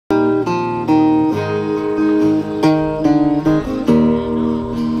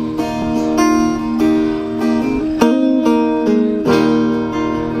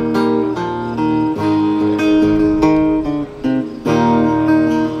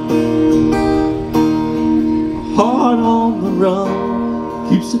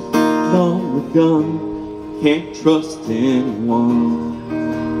gun, can't trust anyone.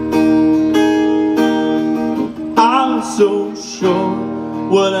 I was so sure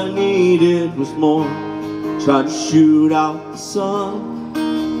what I needed was more, tried to shoot out the sun.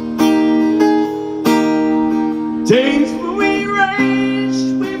 Days when we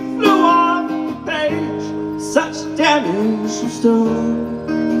raged, we flew off the page, such damage was done.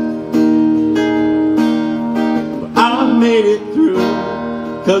 But I made it through,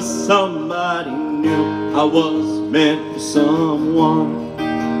 'cause somebody knew I was meant for someone.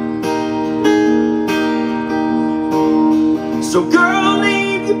 So girl,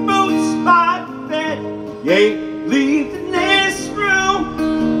 leave your boots by the bed, you ain't leaving this room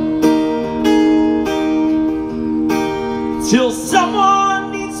till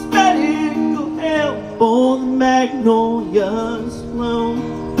someone needs medical help or the magnolias bloom.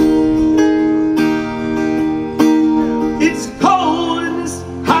 It's cold in this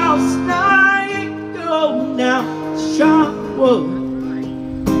house and I ain't going out to shop wood,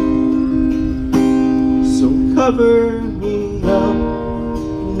 so cover me up,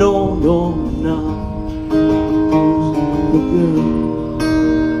 no, you're not for good.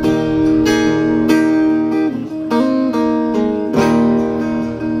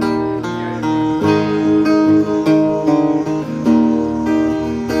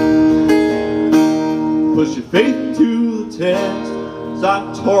 Put your faith to the test as I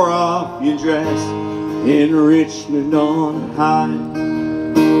tore off your dress in Richmond on high.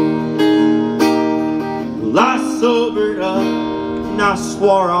 Well, I sobered up and I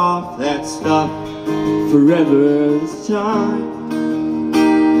swore off that stuff forever this time.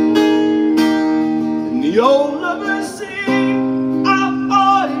 And the old lovers sing, I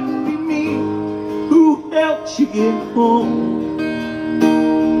thought it'd be me who helped you get home.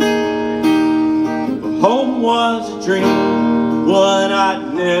 But home was a dream, one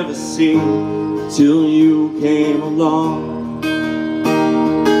I'd never seen till you came along.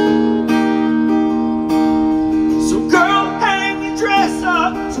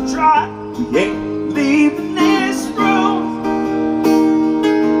 We ain't leaving this room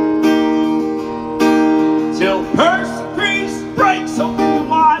till Percy Priest breaks open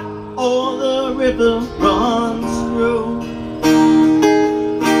wide or the river runs through.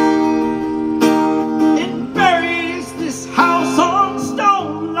 It buries this house on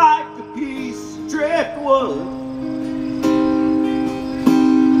stone like a piece of driftwood,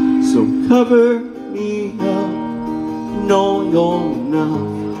 so cover me up, know you're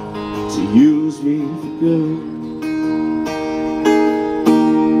enough to use me for good.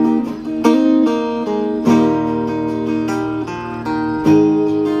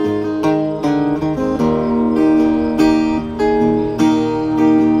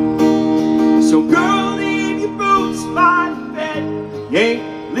 So girl, leave your boots by the bed, you ain't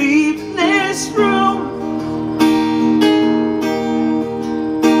leaving this room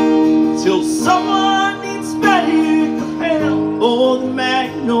till someone needs medical help or the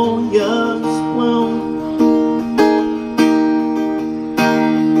magnolias bloom.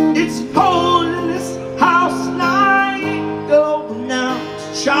 It's cold in this house and I ain't going out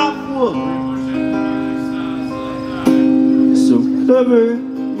to chop wood, so cover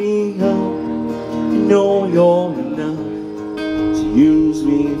me up, you know you're enough to use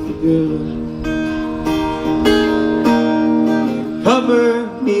me for good. Cover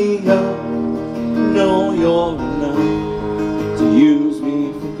me up, you know you're enough to use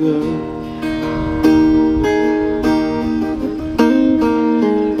me for good.